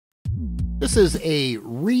This is a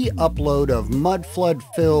re-upload of Mudflood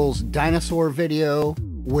Phil's dinosaur video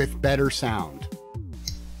with better sound.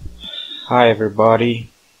 Hi everybody,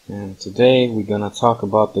 and today we're gonna talk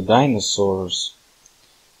about the dinosaurs.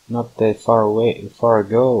 Not that far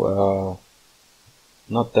ago,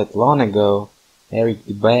 not that long ago, Eric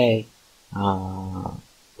Dubay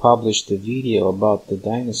published a video about the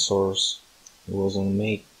dinosaurs. It was on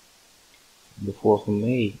the 4th of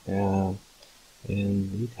May, and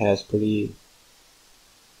it has pretty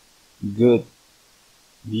good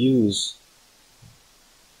views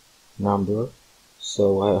number.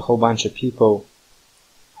 So a whole bunch of people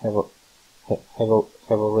have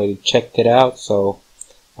already checked it out. So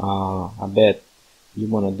I bet you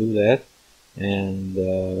wanna do that, and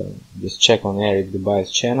just check on Eric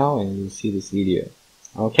Dubay's channel and you'll see this video.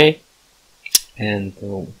 Okay, and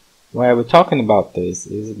why we're talking about this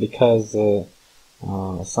is because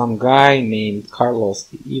some guy named Carlos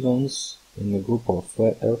Evans in the group of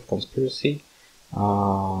Flat Earth Conspiracy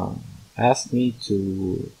asked me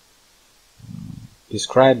to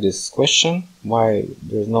describe this question, why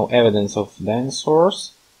there's no evidence of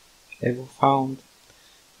dinosaurs ever found.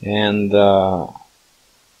 And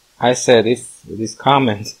I said if this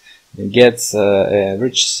comment gets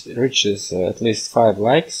reaches at least 5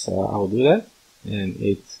 likes, I'll do that, and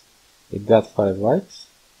it got 5 likes.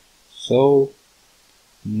 So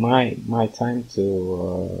my time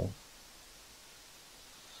to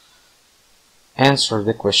answer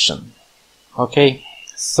the question. Okay,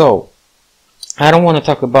 so I don't want to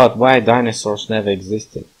talk about why dinosaurs never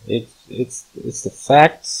existed. It's the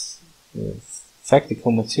facts,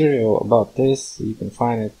 factical material about this. You can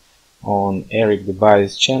find it on Eric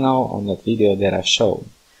Dubay's channel on that video that I showed.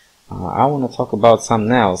 I want to talk about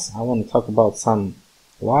something else. I want to talk about some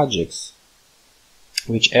logics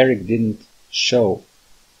which Eric didn't show.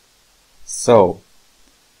 So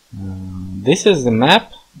this is the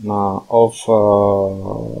map of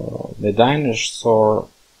the dinosaur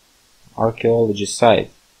archaeology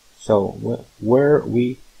site. So where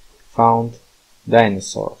we found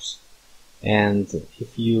dinosaurs, and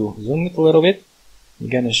if you zoom it a little bit, it's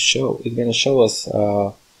gonna show us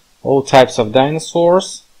all types of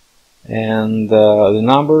dinosaurs and the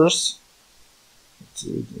numbers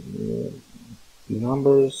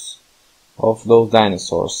of those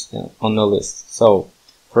dinosaurs on the list. So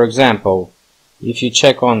for example, if you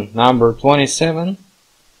check on number 27,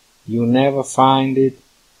 you never find it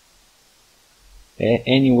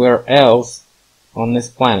anywhere else on this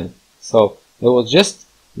planet. So there was just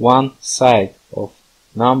one site of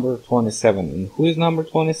number 27. And who is number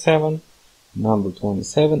 27? Number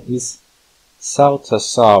 27 is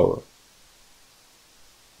Saltasaur.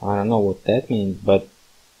 I don't know what that means, but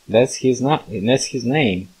that's his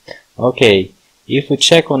name. Okay, if we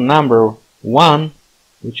check on number 1,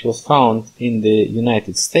 which was found in the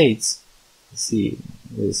United States, see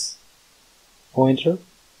this pointer,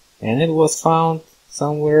 and it was found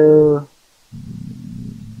somewhere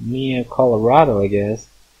near Colorado, I guess,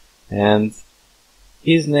 and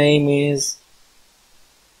his name is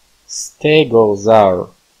Stegosaur.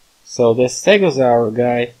 So the Stegosaur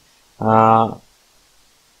guy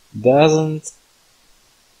doesn't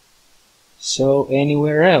show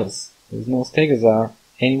anywhere else. There's no Stegosaur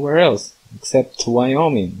anywhere else except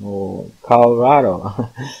Wyoming or Colorado.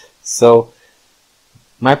 So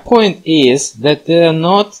my point is that there are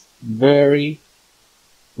not very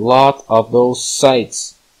lot of those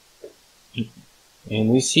sites, and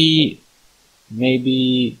we see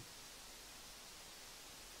maybe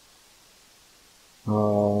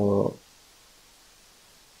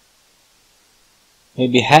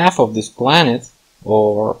half of this planet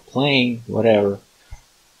or plane, whatever,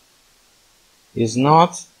 was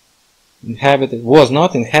not inhabited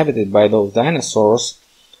by those dinosaurs,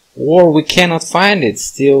 or we cannot find it.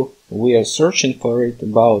 Still, we are searching for it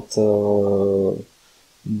about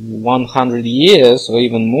 100 years or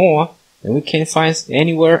even more, and we can't find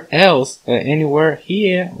anywhere else, anywhere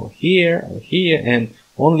here or here or here, and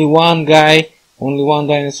only one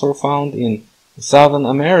dinosaur found in Southern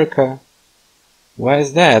America. Why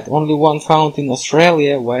is that? Only one found in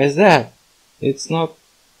Australia. Why is that? It's not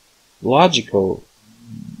logical.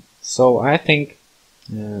 So I think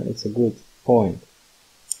it's a good point.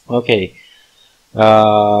 Okay,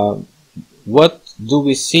 what do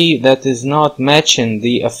we see that is not matching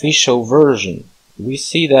the official version? We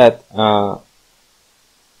see that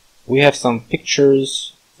we have some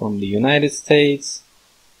pictures from the United States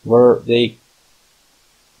where they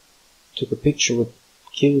took a picture with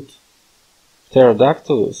cute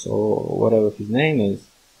pterodactylus or whatever his name is.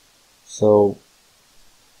 So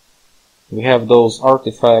we have those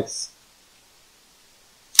artifacts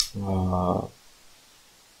uh,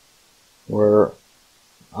 were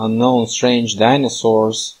unknown strange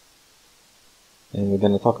dinosaurs, and we're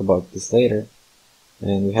gonna talk about this later.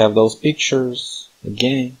 And we have those pictures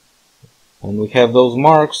again, and we have those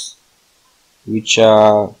marks, which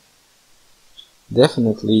are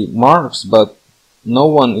definitely marks, but no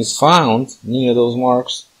one is found near those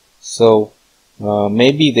marks. So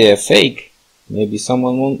maybe they're fake. Maybe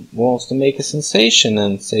someone wants to make a sensation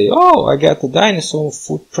and say, "Oh, I got the dinosaur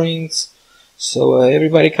footprints, so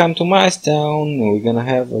everybody come to my town, and we're gonna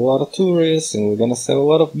have a lot of tourists, and we're gonna sell a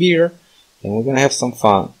lot of beer, and we're gonna have some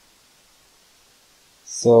fun."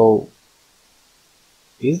 So,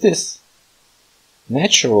 is this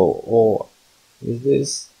natural or is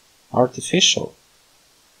this artificial?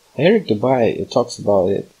 Eric Dubai talks about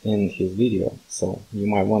it in his video, so you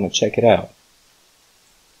might want to check it out.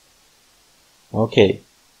 Okay,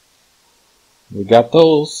 we got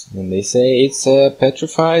those, and they say it's a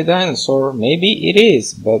petrified dinosaur. Maybe it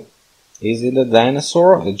is, but is it a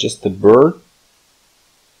dinosaur or just a bird?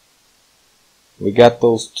 We got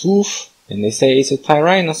those tooth, and they say it's a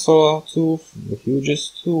tyrannosaur tooth, the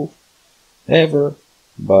hugest tooth ever,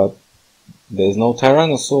 but there's no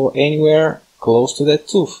tyrannosaur anywhere close to that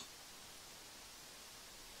tooth.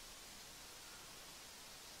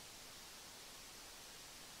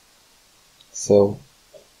 So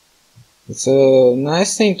it's a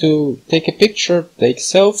nice thing to take a picture, take a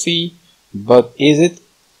selfie, but is it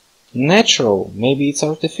natural? Maybe it's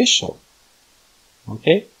artificial.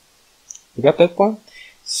 Okay, you got that point?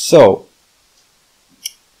 So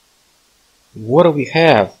what do we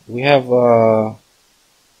have? We have a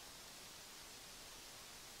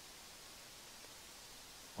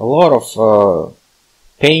lot of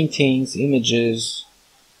paintings, images,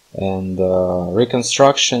 and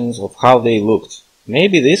reconstructions of how they looked.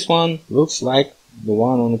 Maybe this one looks like the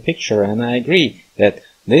one on the picture, and I agree that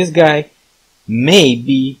this guy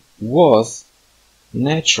maybe was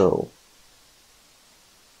natural.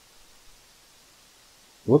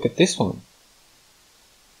 Look at this one.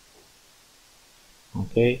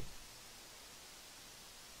 Okay.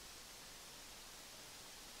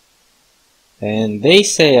 And they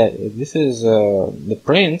say this is the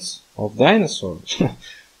prince of dinosaurs.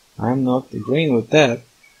 I'm not agreeing with that.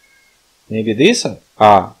 Maybe these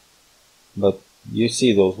are, but you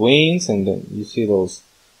see those wings, and then you see those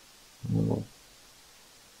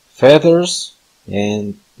feathers,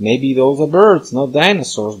 and maybe those are birds, not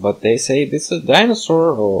dinosaurs, but they say this is a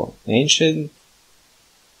dinosaur or ancient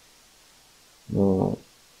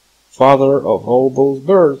father of all those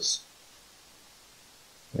birds.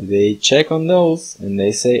 And they check on those, and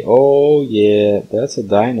they say, "Oh yeah, that's a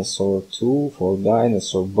dinosaur tooth or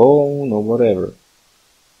dinosaur bone or whatever."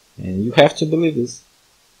 And you have to believe this.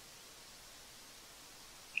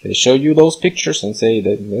 They show you those pictures and say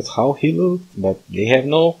that that's how he looked, but they have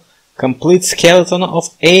no complete skeleton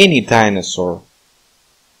of any dinosaur.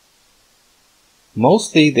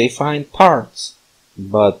 Mostly they find parts,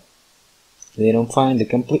 but they don't find the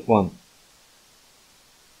complete one.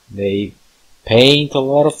 They paint a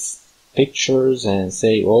lot of pictures and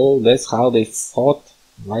say, "Oh, that's how they fought,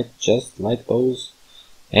 like just like those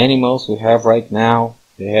animals we have right now.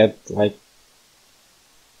 They had like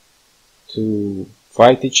to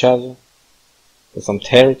fight each other for some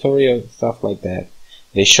territory or stuff like that."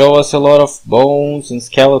 They show us a lot of bones and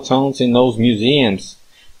skeletons in those museums,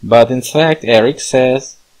 but in fact Eric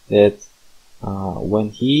says that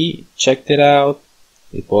when he checked it out,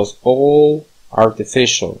 it was all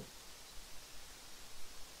artificial.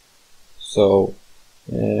 So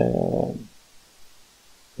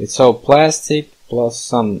it's all plastic plus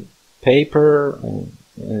some paper, and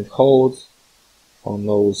it holds on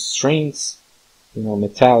those strings, you know,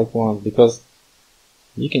 metallic ones, because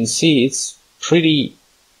you can see it's pretty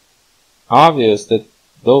obvious that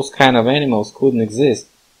those kind of animals couldn't exist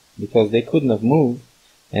because they couldn't have moved.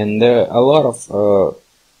 And there are a lot of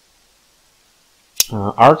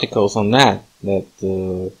articles on that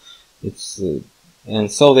it's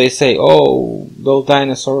and so they say, "Oh, those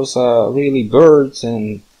dinosaurs are really birds,"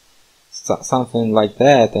 and something like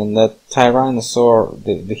that, and that tyrannosaur,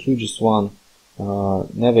 the hugest one,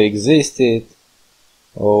 never existed.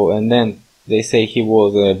 Oh, and then they say he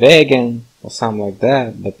was a vegan or something like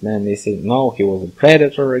that, but then they say no, he was a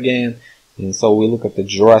predator again. And so we look at the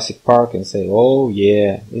Jurassic Park and say, "Oh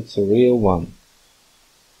yeah, it's a real one."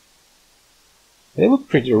 They look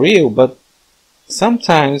pretty real, but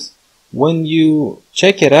sometimes when you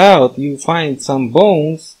check it out, you find some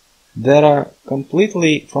bones that are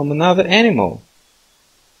completely from another animal.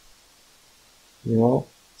 You know,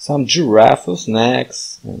 some giraffes'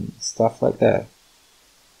 necks and stuff like that.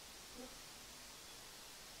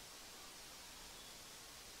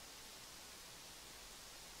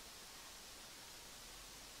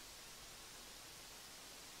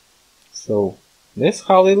 So that's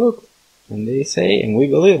how they look, and they say, and we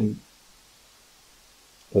believe them.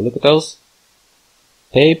 But look at those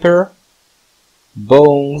paper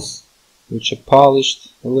bones, which are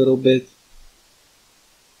polished a little bit.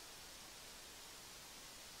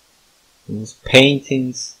 Those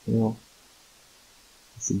paintings, you know,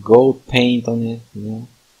 it's a gold paint on it, you know.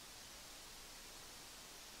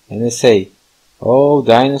 And they say, oh,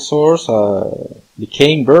 dinosaurs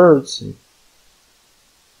became birds.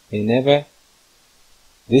 They never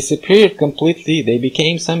disappeared completely. They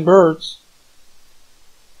became some birds.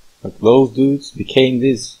 But those dudes became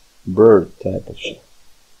this bird type of shit.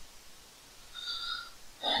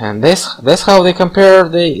 And that's how they compare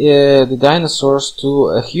the dinosaurs to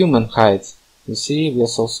a human height. You see, we are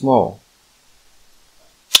so small.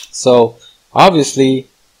 So obviously,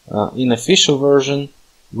 in official version,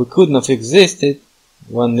 we couldn't have existed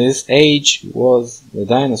when this age was the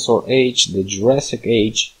dinosaur age, the Jurassic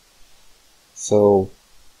age. So,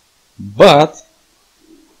 but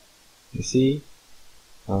you see,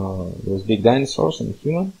 those big dinosaurs and the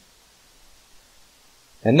human.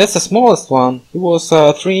 And that's the smallest one. He was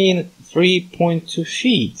 3.2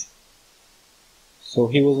 feet. So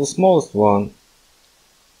he was the smallest one.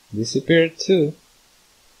 Disappeared too.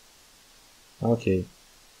 Okay.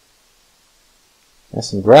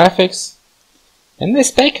 There's some graphics. And they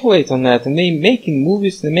speculate on that. And they making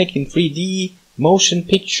movies. They're making 3D motion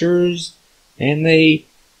pictures. And they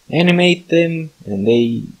animate them. And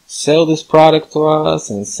they sell this product to us.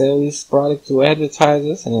 And sell this product to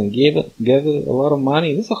advertisers. And then give it a lot of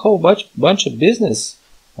money. There's a whole bunch of business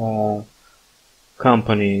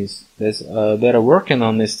companies that are working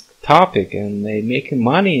on this topic. And they making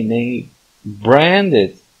money. And they brand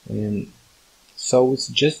it. And so it's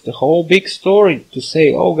just a whole big story to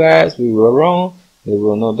say, oh guys, we were wrong. There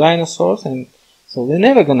were no dinosaurs. And so they're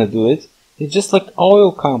never gonna do it. It's just like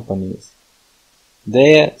oil companies.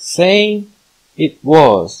 They're saying it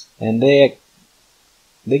was, and they're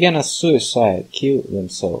gonna kill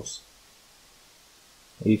themselves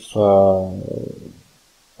if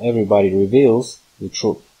everybody reveals the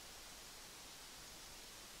truth.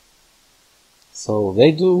 So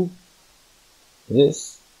they do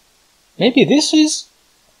this. Maybe this is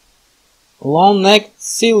long-necked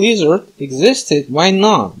sea lizard existed. Why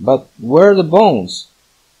not? But where are the bones?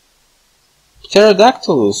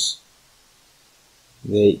 Pterodactylus.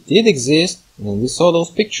 They did exist, and we saw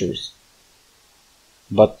those pictures.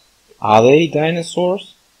 But are they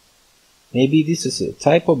dinosaurs? Maybe this is a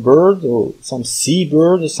type of bird, or some sea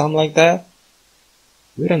bird, or something like that.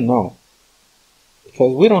 We don't know.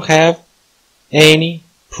 Because we don't have any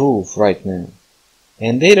proof right now.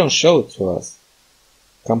 And they don't show it to us.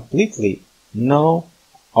 Completely. No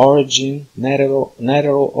origin,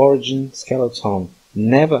 natural origin skeleton.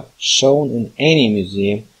 Never shown in any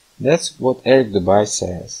museum. That's what Eric Dubai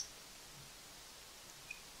says.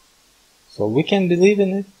 So we can believe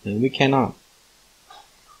in it, and we cannot.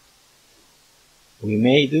 We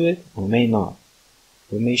may do it, or may not.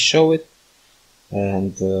 We may show it,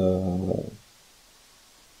 and to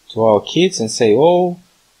our kids and say, oh,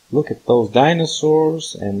 look at those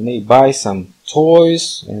dinosaurs, and may buy some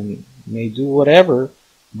toys, and may do whatever,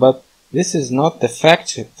 but this is not the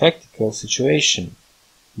factical situation.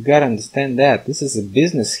 You gotta understand that. This is a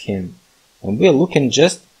business scheme, and we're looking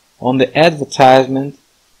just on the advertisement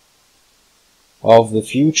of the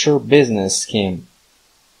future business scheme.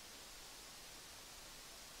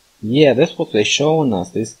 Yeah, that's what they're showing us,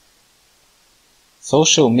 this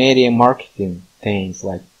social media marketing things,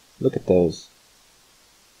 like, look at those.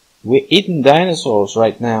 We're eating dinosaurs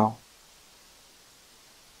right now.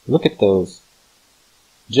 Look at those.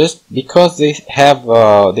 Just because they have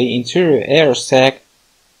the interior air sac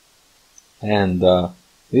and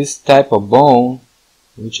this type of bone,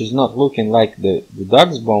 which is not looking like the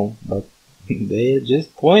dog's bone, but they're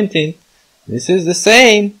just pointing. This is the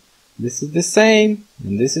same. This is the same.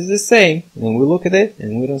 And this is the same. And we look at it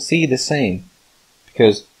and we don't see the same.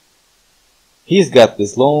 Because he's got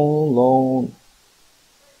this long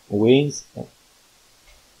wings,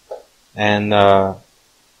 and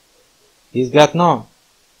he's got none.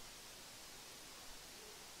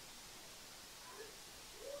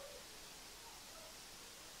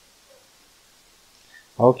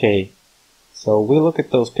 Okay, so we look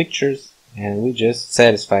at those pictures and we just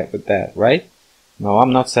satisfied with that, right? No,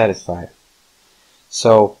 I'm not satisfied.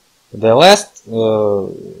 So the last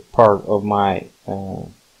part of my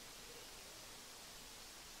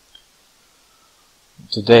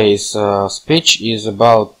today's speech is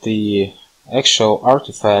about the actual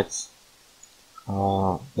artifacts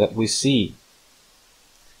that we see.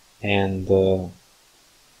 And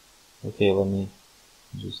okay, let me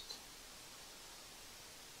just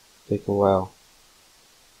take a while.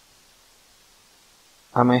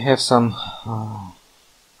 I may have some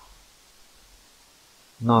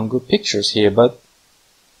non-good pictures here, but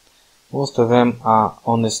most of them are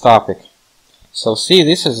on this topic. So see,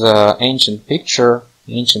 this is an ancient picture,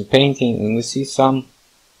 ancient painting, and we see some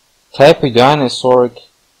type of dinosauric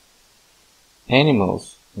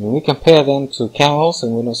animals. And we compare them to camels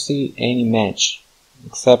and we don't see any match,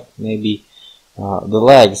 except maybe the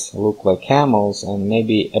legs look like camels and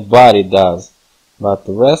maybe a body does, but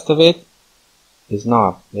the rest of it is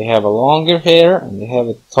not. They have a longer hair and they have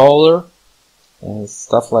it taller and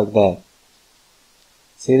stuff like that.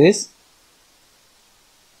 See this?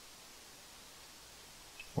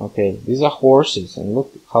 Okay, these are horses, and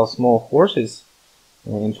look how small horses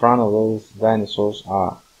in front of those dinosaurs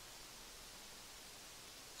are.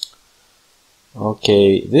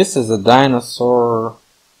 Okay, this is a dinosaur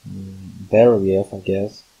barelief, I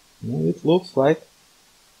guess. It looks like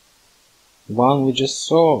the one we just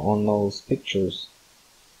saw on those pictures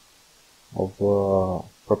of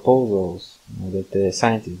proposals that the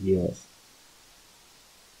scientists give us.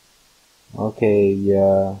 Okay,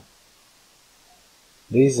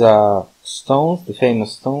 these are stones, the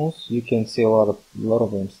famous stones. You can see a lot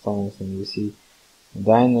of them stones, and you see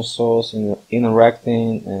dinosaurs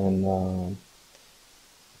interacting and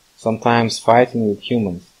sometimes fighting with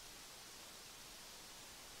humans.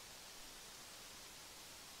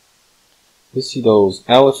 We see those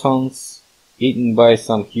elephants eaten by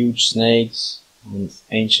some huge snakes in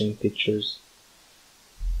ancient pictures.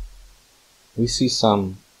 We see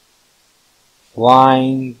some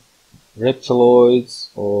flying reptiloids,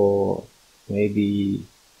 or maybe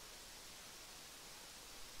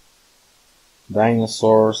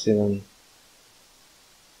dinosaurs even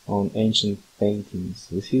on ancient paintings.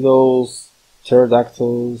 We see those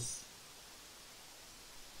pterodactyls,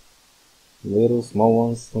 little small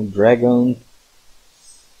ones, some dragon,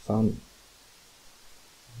 some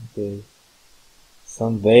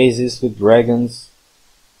vases with dragons.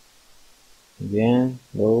 Again,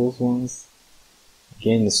 those ones.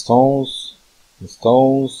 Again, the stones, the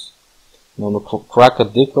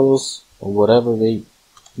crocodiles, or whatever they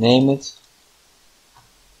name it.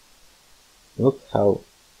 Look how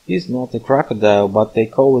it's not a crocodile, but they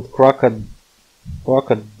call it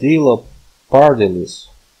Crocodilopardilus.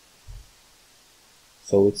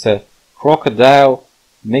 So it's a crocodile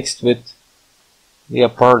mixed with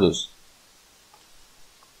leopardus.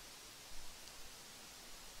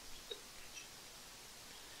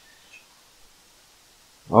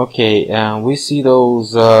 Okay, we see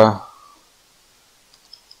those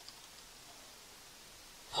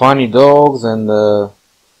funny dogs and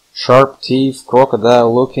sharp teeth,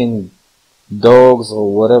 crocodile looking dogs,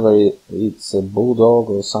 or whatever, it's a bulldog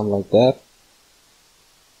or something like that.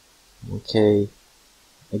 Okay,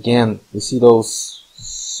 again, we see those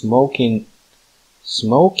smoking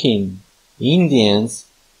Indians,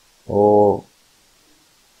 or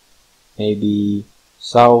maybe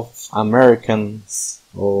South Americans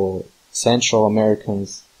or Central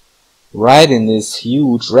Americans, riding this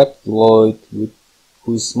huge reptiloid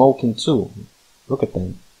who is smoking too. Look at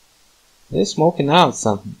them. They're smoking out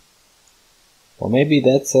something. Or maybe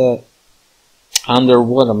that's a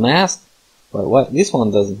underwater mask. But what? This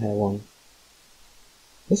one doesn't have one.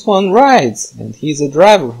 This one rides, and he's a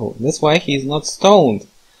driver. That's why he's not stoned.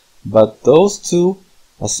 But those two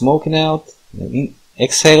are smoking out,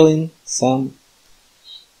 exhaling some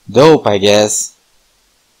dope, I guess.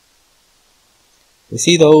 You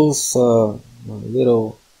see those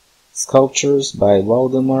little sculptures by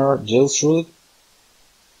Waldemar Gilsrud?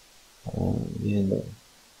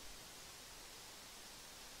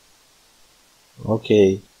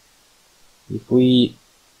 Okay, if we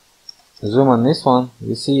zoom on this one,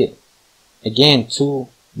 we see again two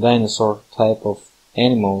dinosaur type of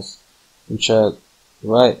animals which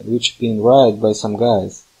being ridden by some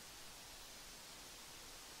guys.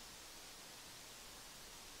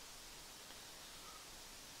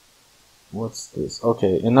 What's this?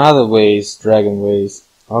 Okay, another vase, dragon vase.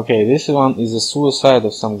 Okay, this one is a suicide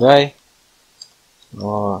of some guy.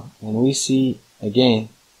 And we see again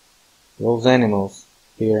those animals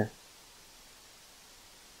here.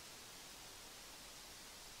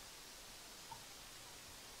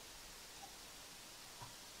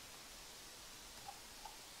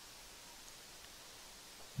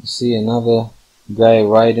 You see another guy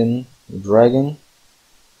riding a dragon.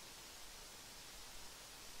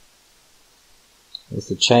 It's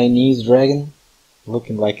a Chinese dragon,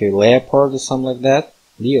 looking like a leopard or something like that.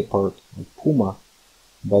 Leopard, or puma,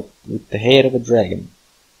 but with the head of a dragon.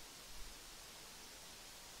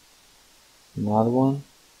 Another one.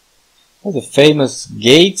 Oh, the famous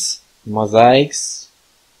gates mosaics.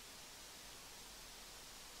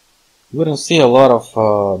 We don't see a lot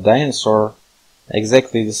of dinosaur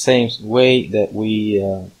exactly the same way that we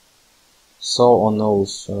saw on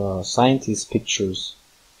those scientist pictures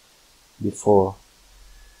before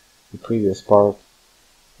the previous part.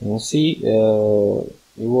 And you see, it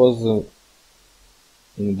was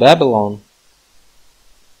in Babylon,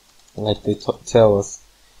 like they tell us,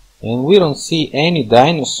 and we don't see any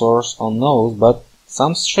dinosaurs on those, but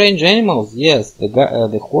some strange animals. Yes,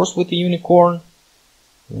 the horse with the unicorn,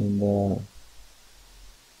 and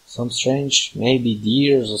some strange maybe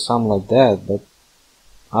deers or something like that. But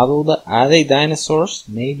are they dinosaurs?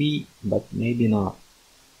 Maybe, but maybe not.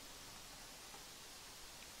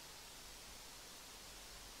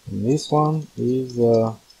 And this one is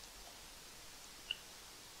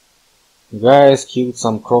guys killed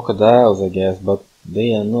some crocodiles, I guess, but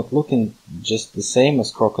they are not looking just the same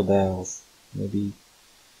as crocodiles. Maybe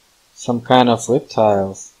some kind of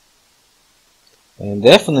reptiles. And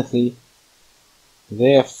definitely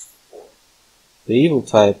they're the evil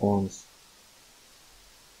type ones.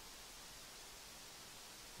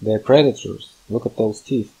 They're predators. Look at those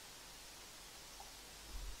teeth.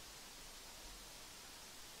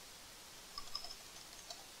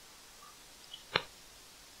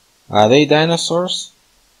 Are they dinosaurs?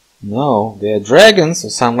 No, they are dragons or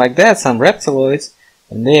something like that, some reptiloids,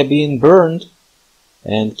 and they are being burned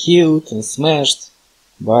and killed and smashed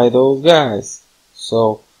by those guys.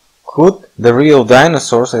 So, could the real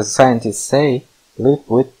dinosaurs, as scientists say, live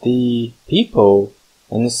with the people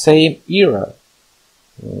in the same era?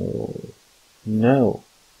 No.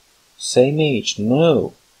 Same age?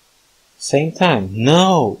 No. Same time?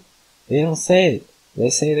 No. They don't say it. They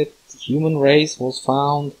say that the human race was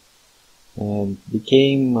found and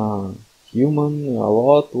became human a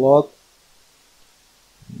lot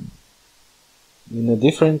in a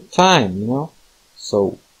different time, you know.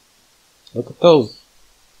 So look at those,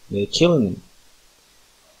 they're killing them.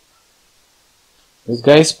 This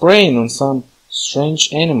guy's preying on some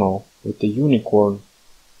strange animal with the unicorn,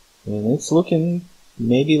 and it's looking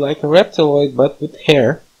maybe like a reptiloid but with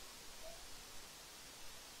hair.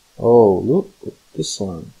 Oh, look at this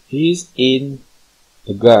one, he's eating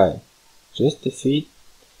the guy. Just the feet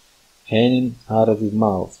hanging out of his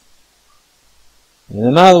mouth. And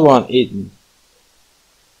another one eating.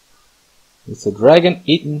 It's a dragon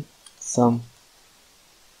eating some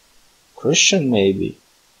Christian maybe.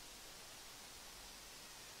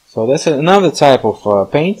 So that's another type of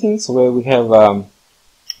paintings where we have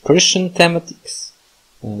Christian thematics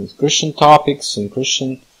and Christian topics and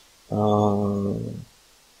Christian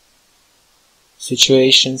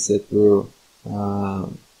situations that were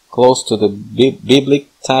close to the biblical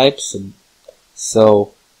types.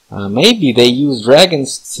 So maybe they use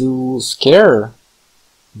dragons to scare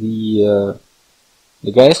the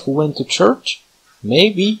guys who went to church.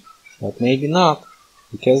 Maybe, but maybe not,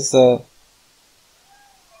 because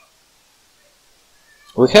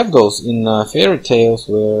we have those in fairy tales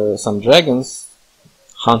where some dragons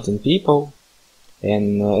hunting people,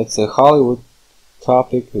 and it's a Hollywood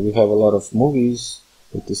topic. We have a lot of movies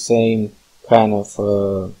with the same kind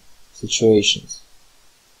of situations.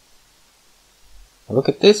 Look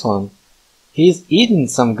at this one. He's eating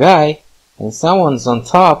some guy and someone's on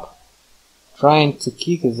top trying to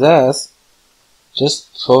kick his ass just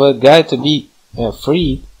for that guy to be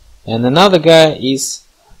freed, and another guy is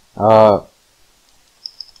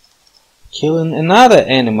killing another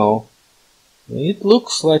animal. It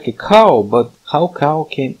looks like a cow, but how cow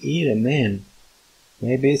can eat a man?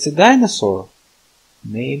 Maybe it's a dinosaur.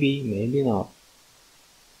 Maybe, maybe not.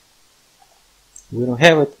 We don't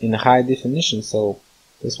have it in a high definition, so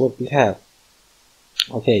that's what we have.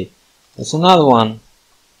 Okay, that's another one.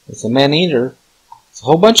 It's a man-eater. It's a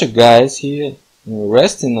whole bunch of guys here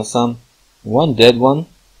resting on some one dead one,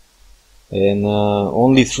 and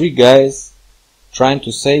only 3 guys trying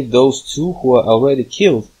to save those 2 who are already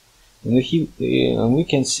killed. And we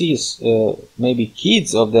can see maybe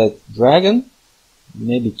kids of that dragon,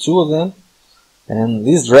 maybe 2 of them, and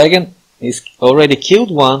this dragon is already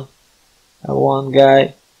killed one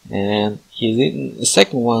guy, and he's eating the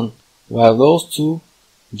second one, while those 2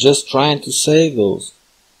 just trying to save those.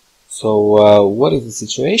 So what is the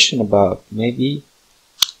situation about? Maybe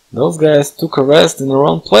those guys took a rest in the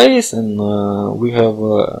wrong place, and we have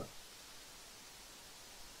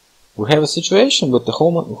a situation with the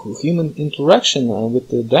human interaction with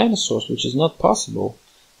the dinosaurs, which is not possible.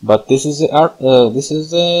 But this is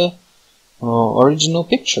the original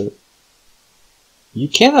picture. You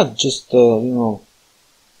cannot just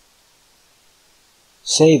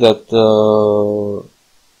say that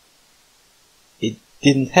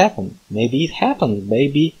didn't happen. Maybe it happened.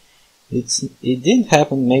 Maybe it didn't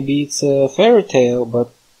happen. Maybe it's a fairy tale,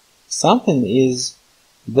 but something is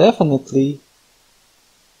definitely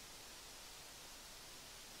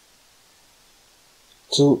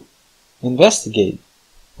to investigate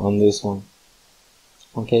on this one.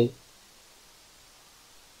 Okay.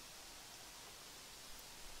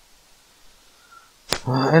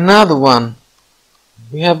 Another one.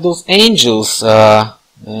 We have those angels.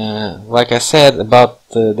 Like I said about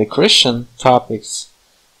the Christian topics,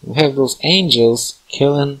 we have those angels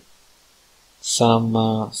killing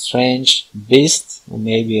some strange beast, or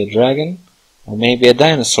maybe a dragon, or maybe a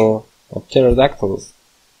dinosaur, or pterodactyls.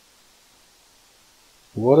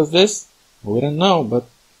 What is this? We don't know, but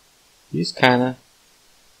he's kinda...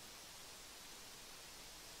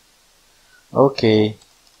 Okay,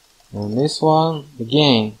 and this one,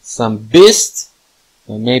 again, some beast,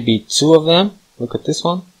 or maybe two of them. Look at this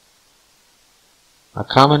one. Are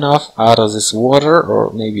coming off out of this water,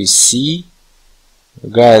 or maybe sea. The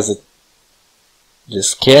guys are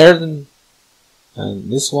just scared, and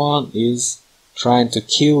this one is trying to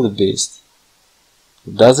kill the beast.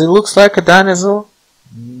 Does he look like a dinosaur?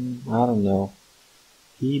 I don't know.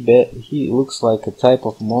 He looks like a type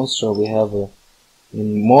of monster we have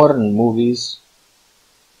in modern movies,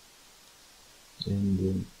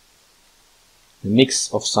 and a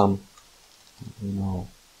mix of some,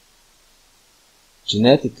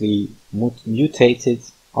 genetically mutated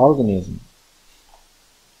organism.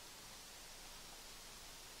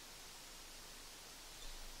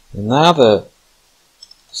 Another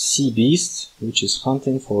sea beast which is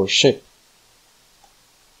hunting for a ship.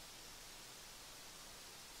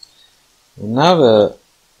 Another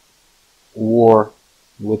war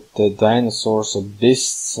with the dinosaurs or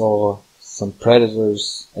beasts or some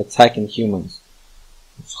predators attacking humans.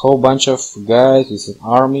 It's a whole bunch of guys, it's an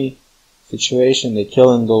army situation, they're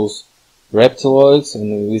killing those reptiloids,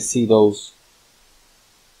 and we see those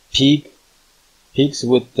pigs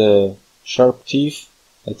with the sharp teeth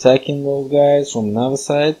attacking those guys from another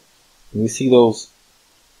side. And we see those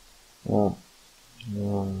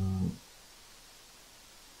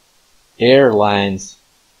airlines,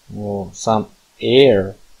 or some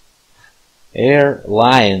air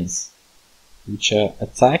lions, which are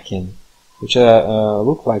attacking, which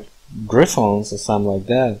look like griffons or something like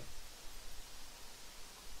that.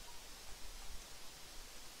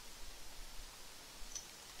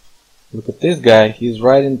 Look at this guy, he's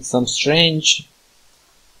riding some strange,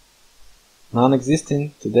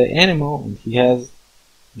 non-existent today animal, and he has,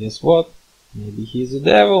 guess what? Maybe he's a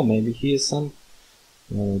devil, maybe he is some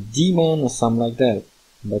demon or something like that.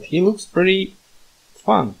 But he looks pretty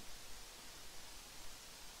fun.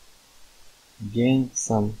 Again,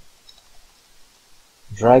 some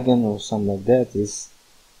dragon or something like that is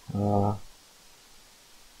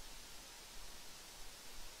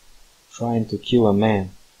trying to kill a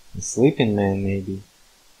man. A sleeping man, maybe.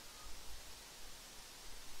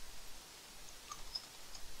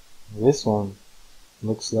 This one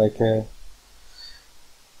looks like a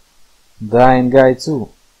dying guy too.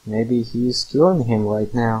 Maybe he's killing him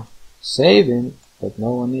right now. Saving, but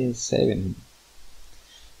no one is saving him.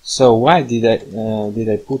 So why did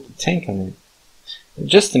I put a tank on it?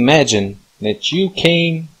 Just imagine that you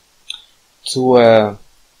came to a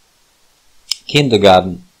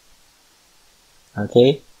kindergarten,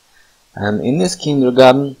 okay? And in this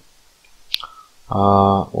kindergarten,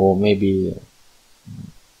 or maybe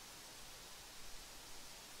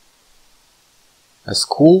a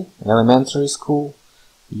school, elementary school,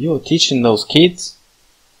 you're teaching those kids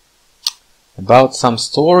about some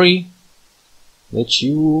story that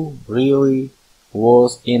you really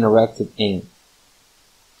was interacted in.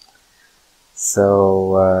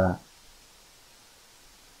 So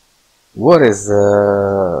what is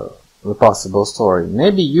the possible story?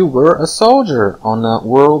 Maybe you were a soldier on a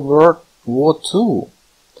World War II,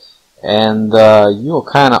 and you're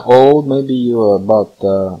kind of old. Maybe you were about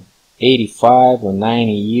 85 or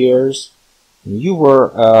 90 years. You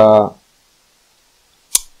were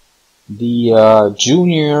the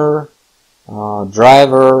junior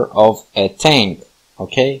driver of a tank,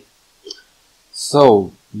 okay?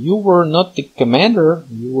 So you were not the commander,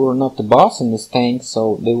 you were not the boss in this tank,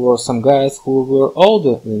 so there were some guys who were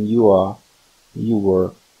older than you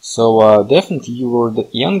were. So definitely you were the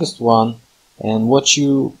youngest one, and what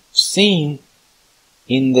you've seen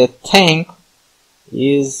in the tank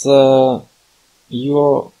is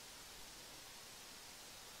your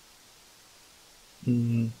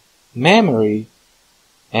memory,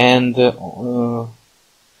 and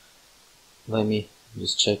let me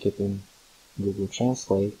just check it in Google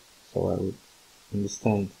Translate so I would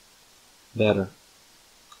understand better.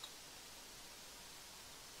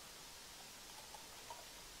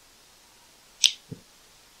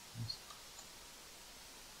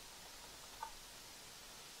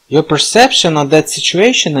 your perception of that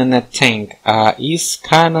situation in that tank is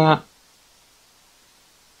kinda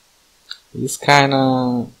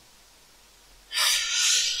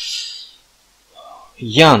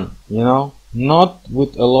young, you know, not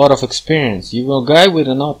with a lot of experience. You were a guy with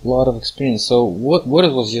not a lot of experience. So what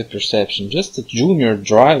was your perception? Just a junior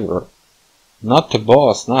driver, not the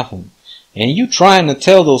boss, nothing. And you trying to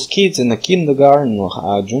tell those kids in the kindergarten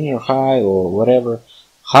or junior high or whatever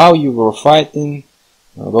how you were fighting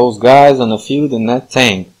those guys on the field in that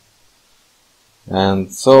tank.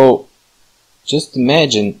 And so just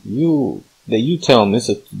imagine that you tell them it's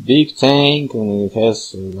a big tank and it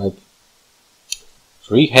has like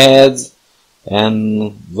 3 heads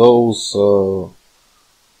and those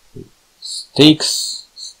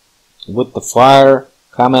sticks with the fire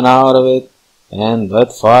coming out of it, and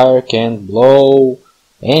that fire can blow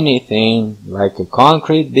anything like a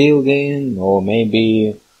concrete building or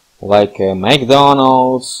maybe like a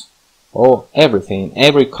McDonald's or everything.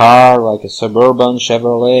 Every car like a Suburban,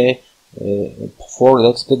 Chevrolet, Ford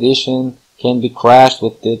Expedition can be crashed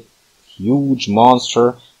with the huge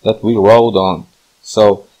monster that we rode on.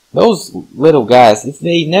 So those little guys, if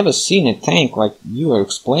they never seen a tank like you are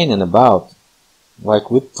explaining about,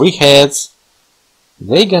 like with 3 heads,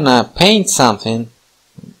 they gonna paint something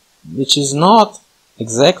which is not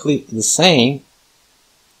exactly the same,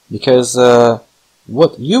 because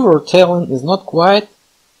what you were telling is not quite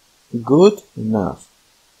good enough,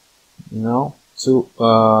 you know, to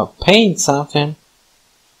paint something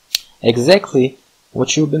exactly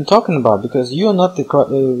what you've been talking about, because you're not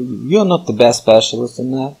the best specialist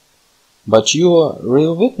in that, but you are a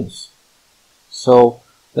real witness. So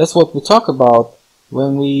that's what we talk about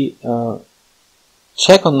when we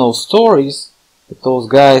check on those stories that those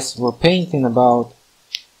guys were painting about.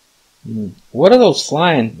 What are those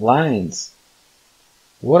flying lions?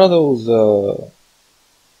 What are those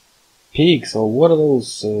pigs, or what are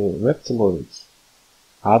those reptiloids?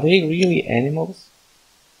 Are they really animals?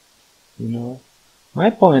 You know, my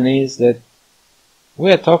point is that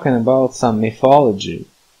we are talking about some mythology,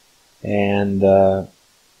 and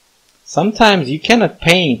sometimes you cannot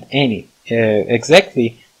paint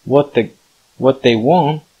exactly what they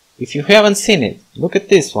want if you haven't seen it. Look at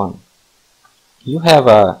this one. You have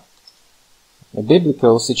a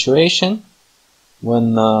biblical situation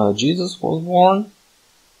when Jesus was born,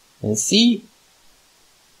 and see,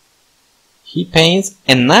 he paints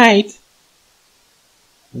a knight.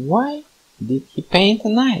 Why did he paint a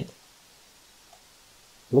knight?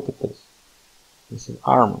 Look at this. This is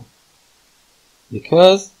armor.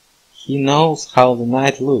 Because he knows how the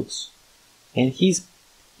knight looks, and he's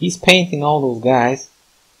painting all those guys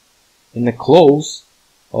in the clothes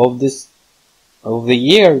of the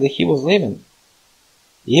year that he was living,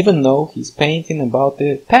 even though he's painting about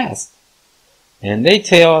the past. And they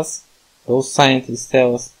tell us, those scientists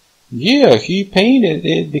tell us, yeah, he painted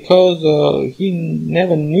it because he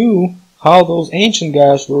never knew how those ancient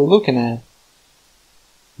guys were looking at.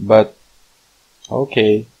 But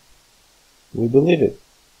okay, we believe it.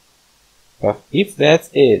 But if that's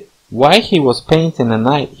it, why he was painting a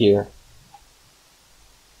knight here?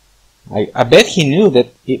 I bet he knew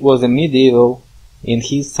that it was a medieval in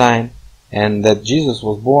his time, and that Jesus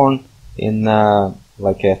was born in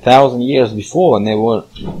like 1,000 years before, and there were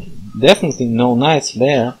definitely no knights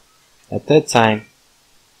there at that time.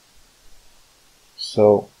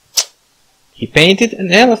 So he painted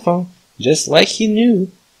an elephant just like he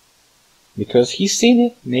knew, because he's seen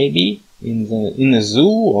it maybe in a zoo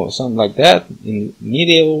or something like that. In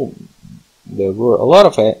medieval, there were a lot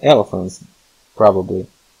of elephants, probably.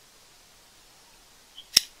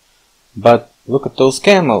 But look at those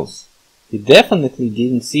camels. He definitely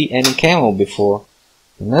didn't see any camel before,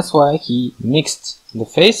 and that's why he mixed the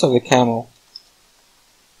face of the camel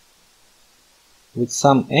with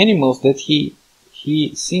some animals that he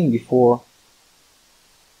seen before.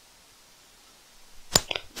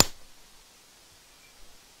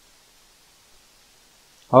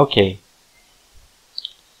 Okay.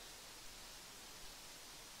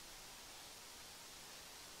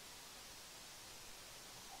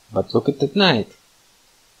 But look at that knight.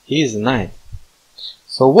 He is a knight.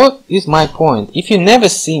 So what is my point? If you never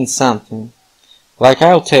seen something, like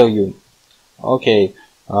I'll tell you, okay,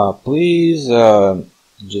 please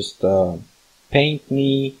just paint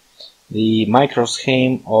me the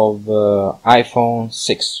microscheme of iPhone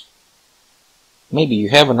 6. Maybe you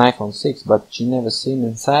have an iPhone 6, but you never seen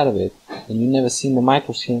inside of it, and you never seen the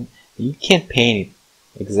microscheme. You can't paint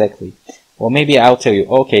it exactly. Or maybe I'll tell you,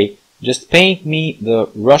 okay, just paint me the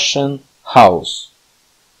Russian house.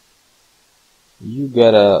 You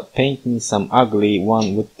gotta paint me some ugly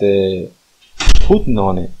one with the Putin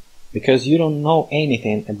on it. because you don't know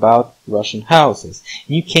anything about Russian houses.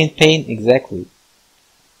 You can't paint exactly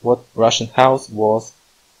what Russian house was,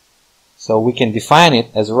 so we can define it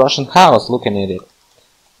as a Russian house looking at it.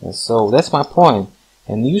 And so that's my point.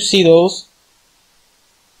 And you see those,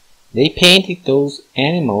 they painted those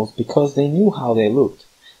animals because they knew how they looked,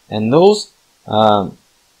 and those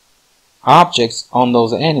objects on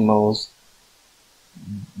those animals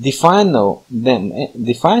define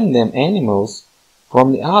them animals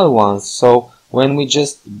from the other ones. So when we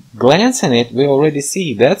just glance at it, we already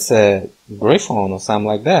see that's a griffon or something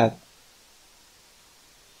like that.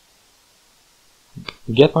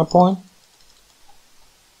 You get my point?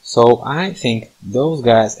 So I think those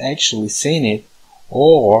guys actually seen it,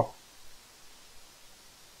 or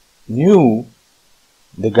knew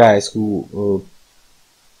the guys who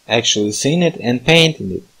actually seen it and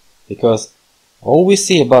painted it, because all we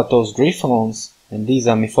see about those griffons, and these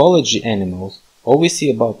are mythology animals, all we see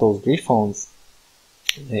about those griffons,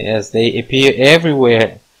 as they appear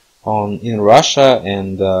everywhere in Russia,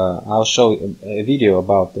 and I'll show a video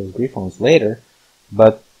about those griffons later.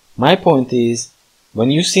 But my point is, when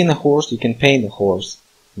you've seen a horse, you can paint a horse.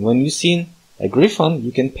 When you've seen a griffon,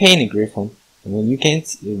 you can paint a griffon. And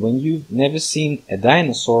when you've never seen a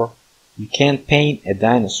dinosaur, you can't paint a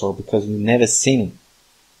dinosaur because you've never seen it.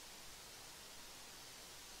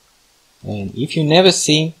 And if you never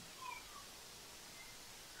seen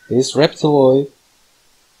this reptiloid,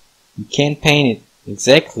 you can't paint it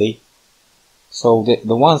exactly. So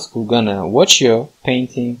the ones who gonna watch your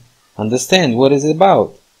painting understand what it's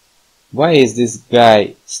about. Why is this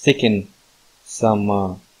guy sticking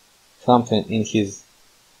something in his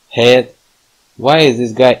head? Why is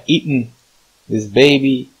this guy eating this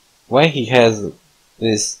baby? Why he has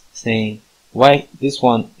this thing? Why this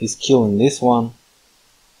one is killing this one?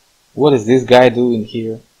 What is this guy doing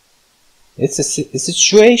here? It's a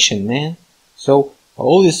situation, man. So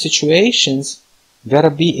all these situations gotta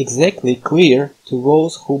be exactly clear to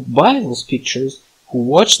those who buy those pictures, who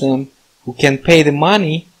watch them, who can pay the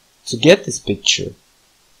money to get this picture.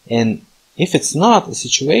 And if it's not a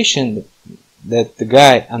situation that the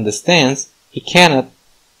guy understands, he cannot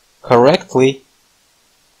correctly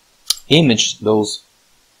image those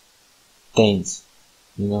things,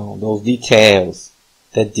 you know, those details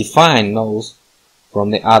that define those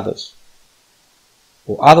from the others.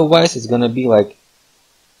 Or otherwise it's gonna be like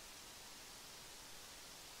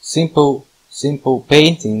simple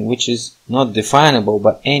painting which is not definable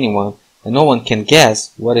by anyone, and no one can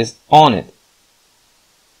guess what is on it.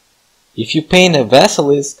 If you paint a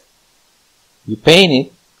basilisk, you paint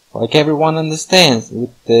it like everyone understands,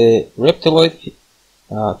 with the reptiloid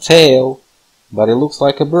tail, but it looks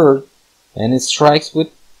like a bird, and it strikes with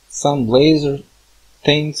some laser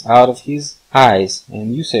things out of his eyes,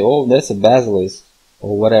 and you say, oh, that's a basilisk,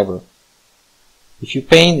 or whatever. If you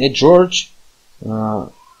paint a George,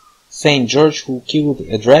 Saint George who killed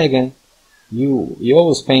a dragon, you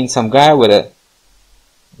always paint some guy with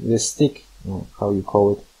this stick, how you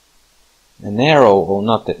call it, an arrow, or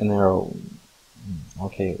not an arrow.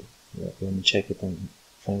 Okay, let me check it in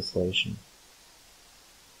translation.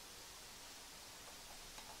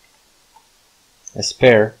 A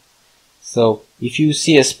spear. So if you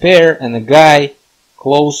see a spear and a guy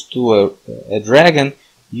close to a dragon,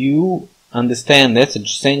 you understand that's a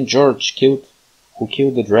Saint George who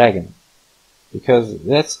killed the dragon, because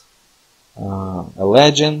that's a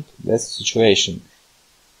legend, that's a situation.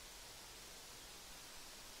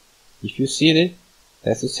 If you see it,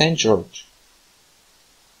 that's a Saint George.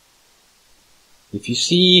 If you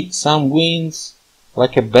see some wings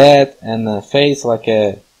like a bat and a face like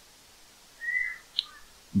a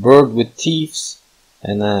bird with teeth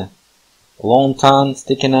and a long tongue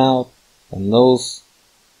sticking out and those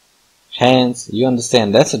hands, you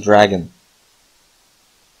understand that's a dragon.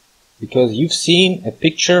 Because you've seen a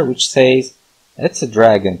picture which says that's a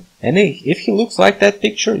dragon, and if he looks like that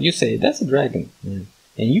picture, you say that's a dragon. And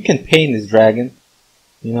you can paint this dragon,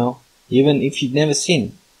 you know, even if you've never seen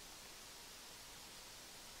it.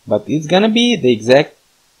 But it's gonna be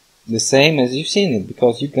the same as you've seen it,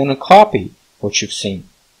 because you're gonna copy what you've seen.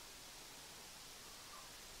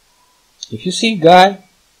 If you see a guy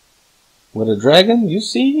with a dragon, you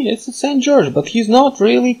see it's a Saint George, but he's not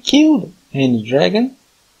really killed any dragon.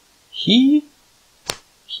 He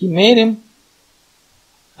made him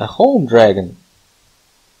a home dragon.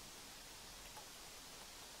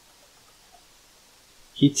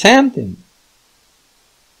 He tamed him,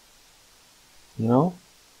 you know.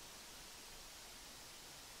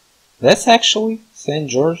 That's actually Saint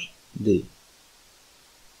George did.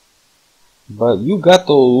 But you got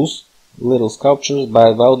those little sculptures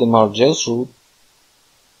by Valdemar Gelsrud,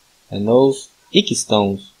 and those icky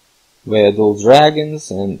stones, where those dragons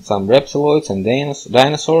and some reptiloids and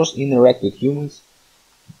dinosaurs interact with humans,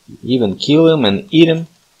 even kill them and eat them.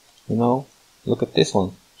 You know, look at this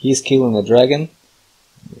one. He's killing a dragon.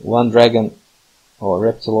 One dragon or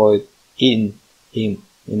reptiloid eating him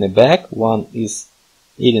in the back. One is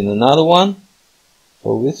eating another one.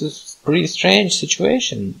 So this is a pretty strange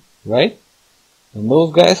situation, right? And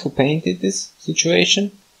those guys who painted this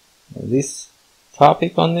situation, this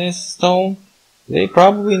topic on this stone, they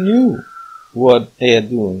probably knew what they are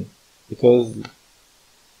doing, because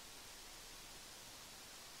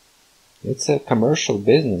it's a commercial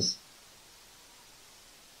business.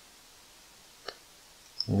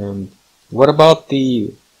 And what about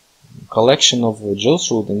the collection of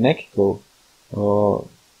juice root in Mexico?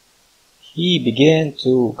 He began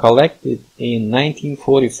to collect it in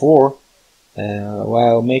 1944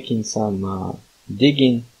 while making some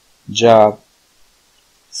digging job.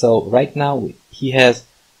 So right now he has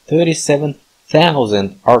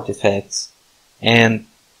 37,000 artifacts, and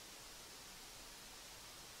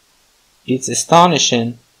it's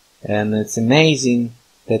astonishing and it's amazing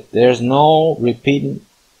that there's no repeating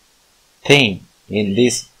thing in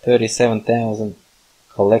this 37,000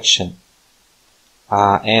 collection.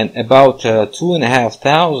 And about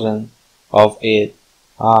 2,500 of it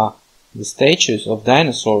are the statues of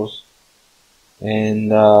dinosaurs,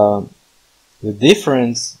 and the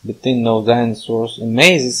difference between those dinosaurs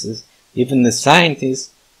amazes us. Even the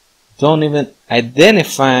scientists don't even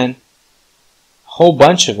identify a whole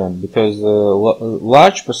bunch of them, because a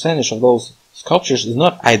large percentage of those sculptures is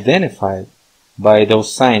not identified by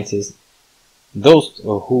those scientists, those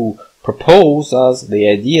who propose us the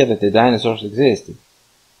idea that the dinosaurs existed.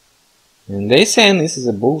 And they saying this is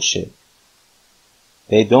a bullshit.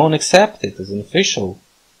 They don't accept it as an official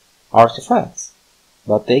artifacts.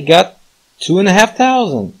 But they got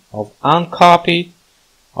 2,500 of uncopied,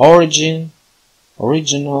 original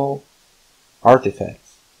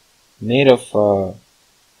artifacts made of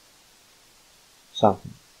some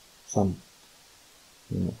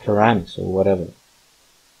ceramics or whatever.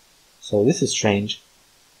 So this is strange.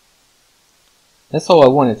 That's all I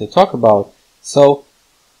wanted to talk about. So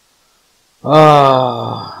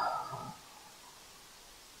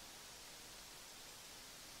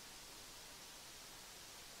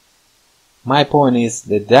my point is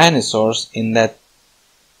the dinosaurs in that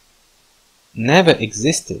never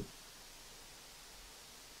existed,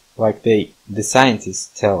 like the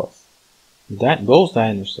scientists tell us. Those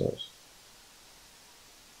dinosaurs,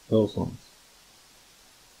 those ones,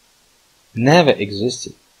 never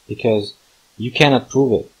existed, because you cannot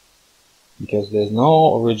prove it, because there's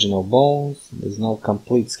no original bones, there's no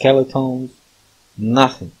complete skeletons,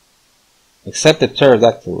 nothing, except the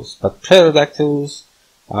pterodactyls. But pterodactyls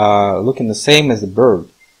looking the same as the bird.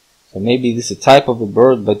 So maybe this is a type of a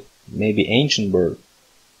bird, but maybe ancient bird.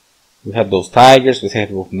 We have those tigers, we have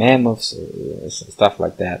those mammoths, stuff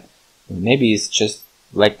like that. And maybe it's just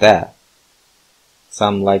like that.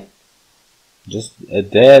 Some like just a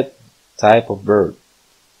dead type of bird.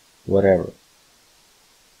 Whatever.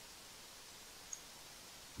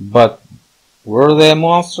 But were they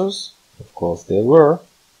monsters? Of course they were.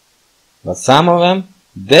 But some of them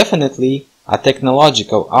definitely are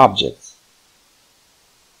technological objects.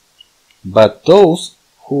 But those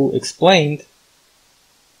who explained,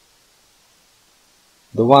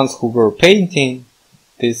 the ones who were painting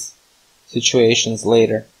these situations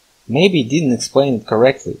later, maybe didn't explain it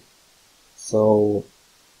correctly. So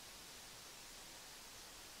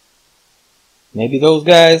maybe those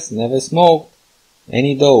guys never smoked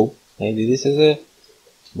any dope. Maybe this is a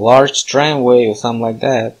large tramway or something like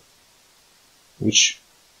that, which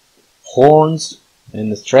horns in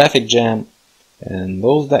this traffic jam, and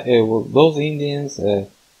those Indians,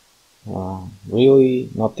 really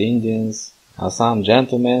not the Indians, are some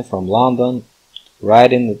gentlemen from London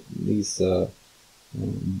riding these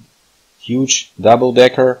huge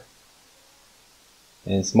double-decker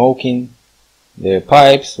and smoking their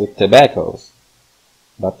pipes with tobaccos.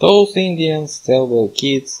 But those Indians tell their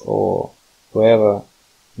kids or whoever,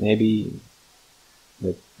 maybe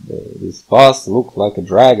that this bus looked like a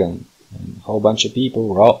dragon and a whole bunch of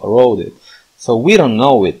people rode it. So we don't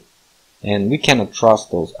know it, and we cannot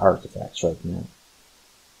trust those artifacts right now,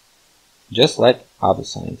 just like other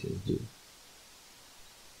scientists do.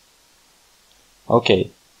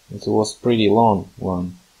 Okay, it was a pretty long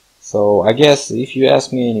one. So I guess if you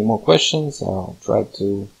ask me any more questions, I'll try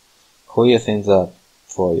to clear things up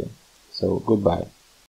for you. So goodbye.